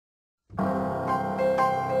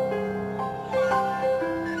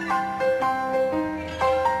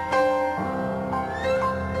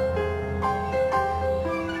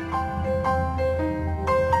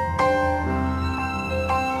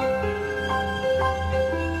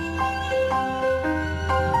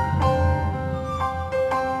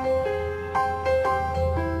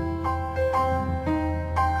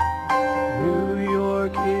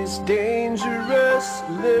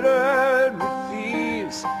just littered with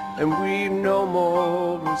thieves, and we've no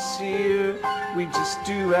morals here. We just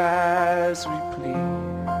do as we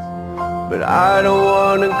please. But I don't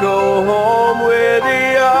wanna go home where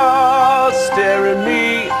they all stare at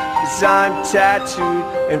me, 'cause I'm tattooed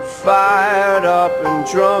and fired up and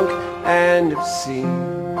drunk and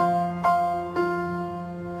obscene.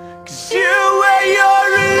 'Cause you wear your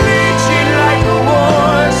religion like a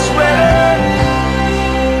war sweater.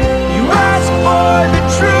 You ask for the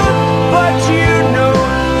truth, but you know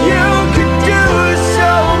you could do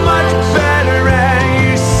so much better. And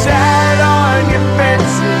you sat on your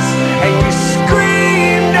fences and you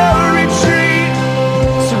scream no retreat.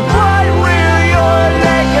 So what will your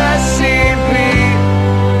legacy be?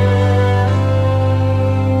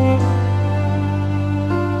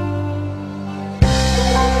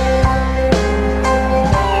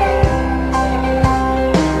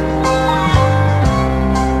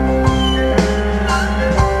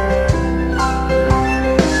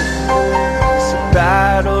 So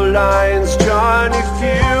battle lines drawn, if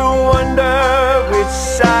you wonder which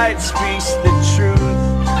side speaks the truth,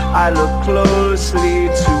 I look closely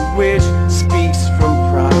to which speaks from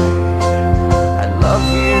pride. I love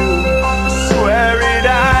you, I swear it,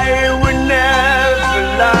 I would never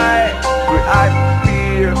lie. But I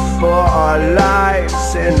fear for our lives,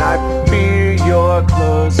 and I fear your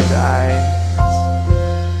closed eyes.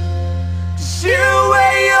 'Cause you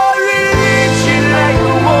wear your religion like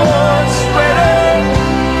a war sweater.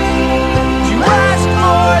 You ask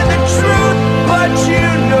for the truth, but you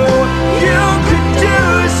know you could do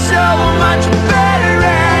so much better.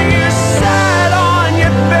 And you sat on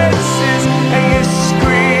your fences and you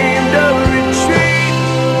screamed a retreat.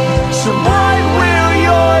 So what will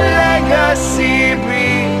your legacy be?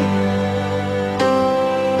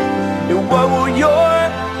 And what will your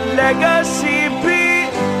legacy be?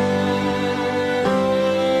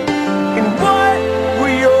 And what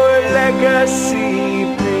will your legacy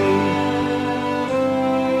be?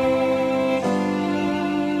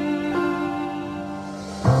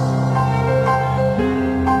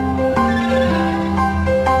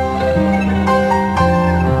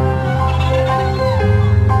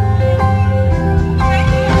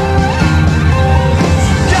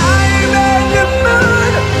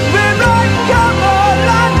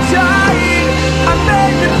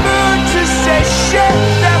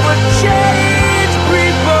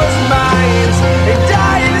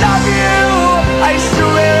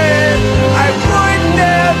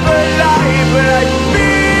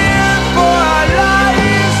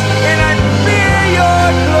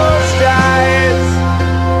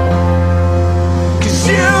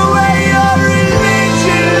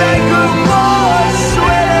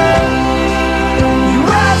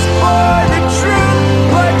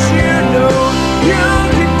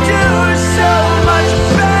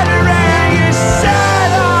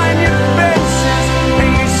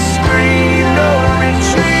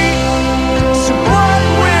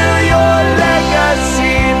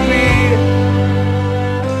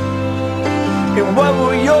 And what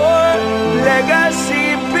will your legacy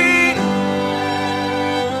be?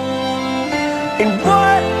 And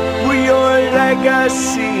what will your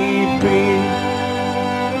legacy be?